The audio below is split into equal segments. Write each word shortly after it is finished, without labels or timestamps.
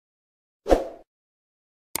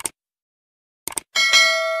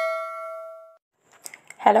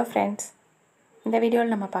Hello friends, இந்த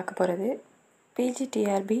வீடியோவில் நம்ம பார்க்க போகிறது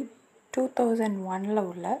PgTrb 2001ல்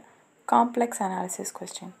உள்ள complex analysis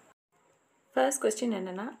question. First question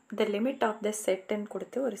என்னென்னா, த லிமிட் ஆஃப் த செட்டுன்னு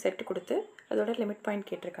கொடுத்து ஒரு செட்டு கொடுத்து அதோட லிமிட் பாயிண்ட்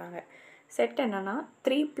கேட்டிருக்காங்க. செட் என்னென்னா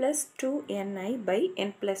 3 +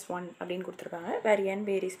 2ni/n+1 அப்படின்னு கொடுத்துருக்காங்க. வேறு n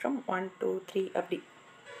வேரிஸ் ஃப்ரம் 1 2 3 அப்படி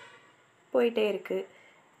போயிட்டே இருக்குது.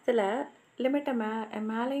 இதில் லிமிட்டை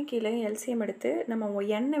மேலேயும் கீழே எல்சிஎம் எடுத்து நம்ம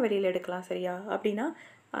n வெளியில் எடுக்கலாம், சரியா? அப்படின்னா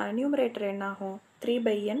நியூமரேட்டர் என்ன ஆகும்?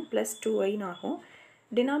 3/n + 2i ஆகும்.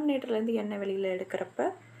 டினாமினேட்டர்லேருந்து n வெளியில் எடுக்கிறப்ப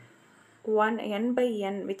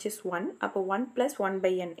 1n/n which is 1. அப்போ 1 +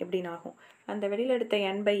 1/n எப்படின்னு ஆகும். அந்த வெளியில் எடுத்த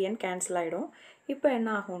n/n கேன்சல் ஆகிடும். இப்போ என்ன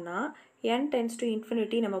ஆகும்னா n →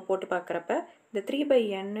 ∞ நம்ம போட்டு பார்க்குறப்ப இந்த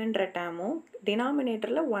 3/nன்ற டேமும்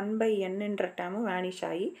டினாமினேட்டரில் 1/nன்ற டேமும் வேனிஷ்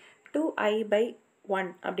ஆகி 2i/1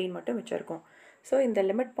 அப்படின்னு மட்டும் வச்சுருக்கோம். ஸோ இந்த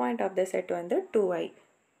limit point of the set வந்து 2i.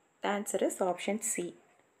 The answer is option C.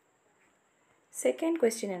 Second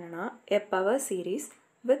question என்னன்னா, a power series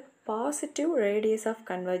with positive radius of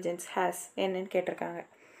convergence has என்னன்னு கேட்டிருக்காங்க.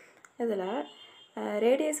 இதில்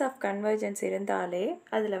radius of convergence இருந்தாலே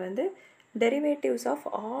அதில் வந்து derivatives of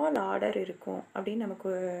all order இருக்கும் அப்படின்னு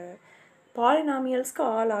நமக்கு பாலினாமியல்ஸ்க்கு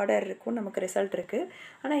ஆல் ஆர்டர் இருக்கும் நமக்கு ரிசல்ட் இருக்குது.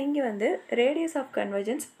 ஆனால் இங்கே வந்து ரேடியஸ் ஆஃப்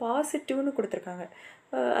கன்வர்ஜென்ஸ் பாசிட்டிவ்னு கொடுத்துருக்காங்க.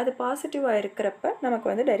 அது பாசிட்டிவாக இருக்கிறப்ப நமக்கு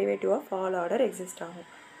வந்து derivative of all order exist ஆகும்.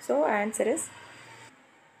 So answer is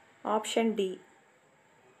option D.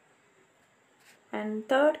 And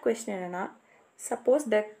third question என்னென்னா,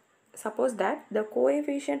 suppose that the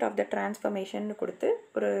coefficient of the transformation கொடுத்து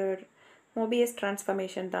ஒரு மோபியஸ்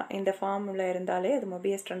டிரான்ஸ்ஃபர்மேஷன் தான். இந்த ஃபார்முலா இருந்தாலே அது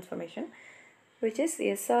Möbius transformation, which is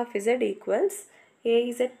S of Z equals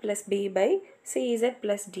AZ plus B by CZ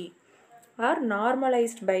plus D or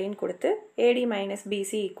normalized by ன்னு கொடுத்து AD minus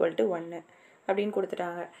BC equal to 1 அப்படின்னு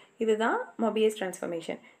கொடுத்துட்டாங்க. இதுதான் Möbius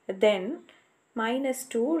transformation. Then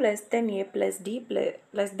 -2 less than A plus D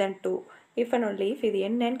less than 2 if and only if இது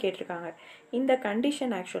என்னன்னு கேட்டிருக்காங்க. இந்த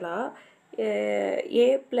condition ஆக்சுவலாக A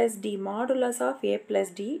plus D modulus of A plus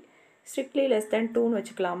D strictly less than 2ன்னு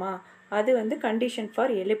வச்சுக்கலாமா? அது வந்து கண்டிஷன்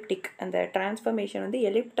ஃபார் எலிப்டிக். அந்த டிரான்ஸ்ஃபர்மேஷன் வந்து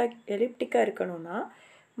எலிப்டிக்காக இருக்கணும்னா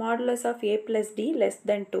modulus of A plus D less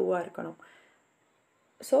than 2வாக இருக்கணும்.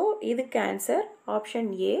 ஸோ இதுக்கு answer option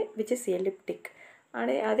A which is elliptic.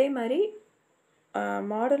 அதே மாதிரி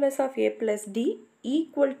modulus of A plus D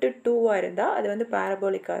equal to 2வாக இருந்தால் அது வந்து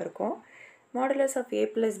பேரபோலிக்காக இருக்கும். Modulus of A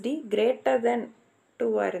plus D greater than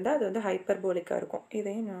 2வாக இருந்தால் அது வந்து ஹைப்பர்போலிக்காக இருக்கும்.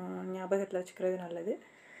 இதையும் ஞாபகத்தில் வச்சுக்கிறது நல்லது.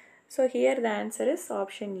 So here the answer is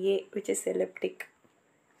option A, which is elliptic.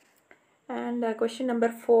 And question number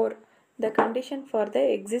 4, the condition for the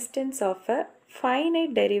existence of a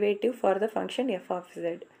finite derivative for the function f of z.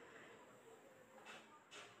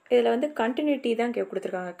 இதில் வந்து continuity தான்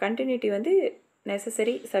கொடுத்துருக்காங்க. continuity வந்து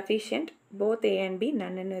necessary, sufficient, both a and b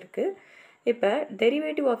நன்னு இருக்குது. இப்போ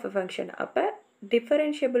derivative of a function, அப்போ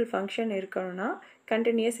differentiable function இருக்கணும்னா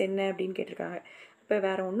continuous என்ன அப்படின்னு கேட்டிருக்காங்க. இப்போ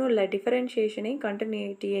வேறு ஒன்றும் இல்லை, டிஃபரன்ஷியேஷனையும்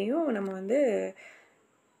கண்டினியூட்டியையும் நம்ம வந்து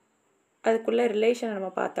அதுக்குள்ளே ரிலேஷனை நம்ம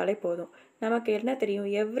பார்த்தாலே போதும். நமக்கு என்ன தெரியும்?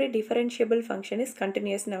 Every differentiable function is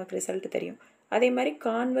continuous நமக்கு ரிசல்ட் தெரியும். அதே மாதிரி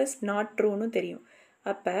கான்வர்ஸ் நாட் ட்ரூன்னு தெரியும்.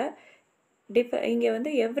 அப்போ இங்கே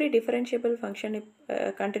வந்து எவ்ரி டிஃபரன்ஷியபிள் ஃபங்க்ஷன்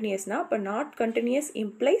கண்டினியூஸ்னால் அப்போ not continuous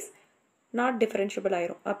implies not differentiable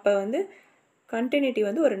ஆயிரும். அப்போ வந்து கண்டினியூட்டி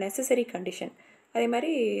வந்து ஒரு நெசசரி கண்டிஷன். அதே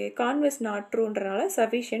மாதிரி கான்வர்ஸ் நாட் ட்ரூன்றனால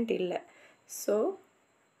சஃபிஷியன்ட் இல்லை. So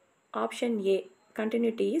option A,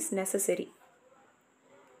 continuity is necessary.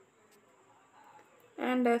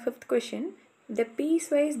 And fifth question, the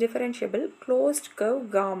piecewise differentiable closed curve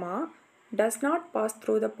gamma does not pass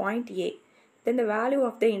through the point A. Then the value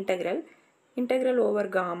of the integral over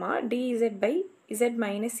gamma dz by z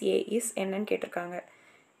minus A is என்னன்னு கேட்டிருக்காங்க.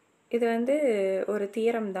 இது வந்து ஒரு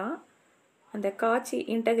theorem தான். அந்த காட்சி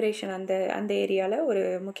integration அந்த ஏரியாவில் ஒரு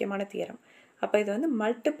முக்கியமான தியரம். அப்போ இது வந்து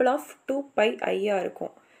மல்டிபிள் ஆஃப் 2πi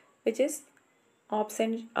இருக்கும், விச் இஸ்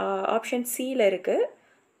ஆப்ஷன் சியில் இருக்குது.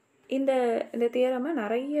 இந்த தியரமை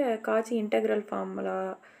நிறைய காட்சி இன்டெக்ரல் ஃபார்முலா,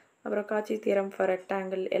 அப்புறம் காட்சி தியரம் ஃபார்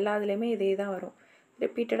ரெக்டாங்கிள் எல்லாத்துலேயுமே இதே தான் வரும்.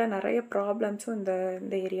 ரிப்பீட்டடாக நிறைய ப்ராப்ளம்ஸும்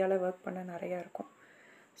இந்த ஏரியாவில் ஒர்க் பண்ண நிறையா இருக்கும்.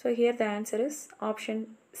 So here the answer is option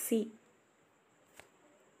C.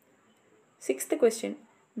 Sixth question,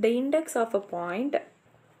 the index of a point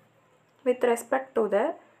with respect to the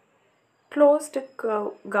closed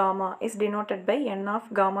curve gamma is denoted by n of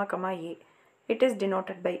gamma comma a. It is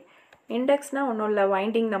denoted by இண்டெக்ஸ்னால் ஒன்றும் இல்லை,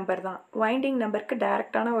 winding number தான். Winding நம்பருக்கு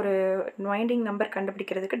டைரெக்டான ஒரு winding number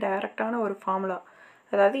கண்டுபிடிக்கிறதுக்கு டைரெக்டான ஒரு formula,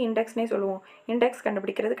 அதாவது இண்டெக்ஸ்னே சொல்லுவோம். Index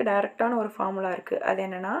கண்டுபிடிக்கிறதுக்கு டைரெக்டான ஒரு ஃபார்முலா இருக்குது. அது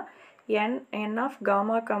என்னென்னா n of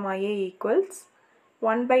gamma comma a equals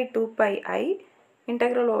 1/2πi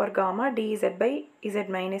integral over gamma dz by z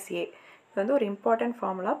minus a. இது வந்து ஒரு இம்பார்ட்டன்ட்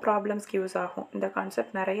ஃபார்முலா, ப்ராப்ளம்ஸ்க்கு யூஸ் ஆகும். இந்த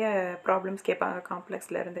கான்செப்ட் நிறைய ப்ராப்ளம்ஸ் கேட்பாங்க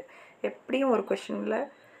காம்ப்ளெக்ஸ்லேருந்து. எப்படியும் ஒரு கொஷனில்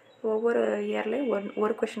ஒவ்வொரு இயர்லேயும்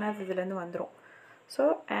ஒரு கொஷனாக இதுலேருந்து வந்துடும். ஸோ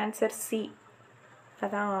ஆன்சர் சி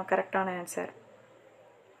அதான் கரெக்டான answer.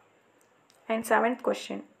 And 7th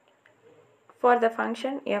question. For the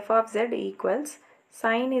function f of z equals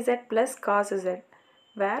sin z plus cos z,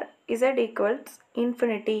 where z equals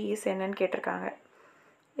infinity is என்னன்னு கேட்டிருக்காங்க.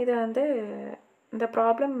 இது வந்து இந்த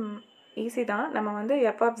ப்ராப்ளம் ஈஸி தான். நம்ம வந்து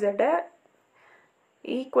f of z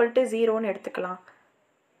equal to 0ன்னு எடுத்துக்கலாம்.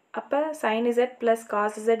 அப்போ sin z plus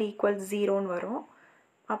cos z equals 0ன்னு வரும்.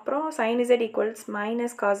 அப்புறம் sin z equals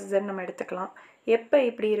minus cos z நம்ம எடுத்துக்கலாம். எப்போ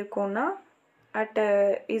இப்படி இருக்கும்னா at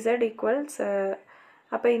z equals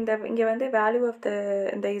அப்போ இங்கே வந்து வேல்யூ ஆஃப்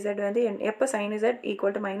இந்த z வந்து எப்போ sin z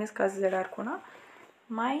equal to minus cos z இருக்கும்னா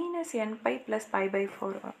minus n pi plus pi by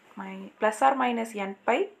 4 plus R minus n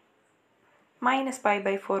by minus by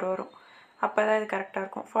by 4 வரும். அப்போ தான் இது கரெக்டாக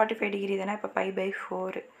இருக்கும். 45 டிகிரி தானே, இப்போ பை பை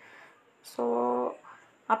 4. ஸோ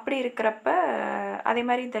அப்படி இருக்கிறப்ப அதே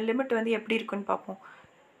மாதிரி இந்த லிமிட் வந்து எப்படி இருக்குன்னு பார்ப்போம்.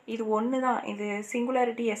 இது ஒன்று தான், இது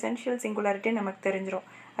சிங்குலாரிட்டி, எசென்ஷியல் சிங்குலாரிட்டி நமக்கு தெரிஞ்சிடும்.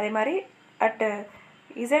 அதே மாதிரி at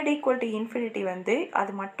z equal to infinity வந்து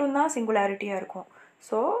அது மட்டும்தான் சிங்குலாரிட்டியாக இருக்கும்.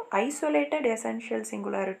 ஸோ ஐசோலேட்டட் எசென்ஷியல்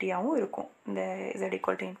சிங்குலாரிட்டியாகவும் இருக்கும் இந்த z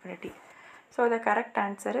equal to infinity. So the correct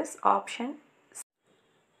answer is option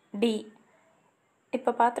D.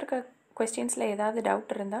 இப்போ பார்த்துருக்க கொஸ்டின்ஸில் ஏதாவது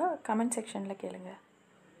டவுட் இருந்தால் கமெண்ட் செக்ஷனில் கேளுங்க.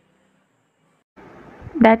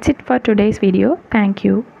 That's it for today's video. Thank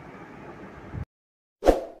you.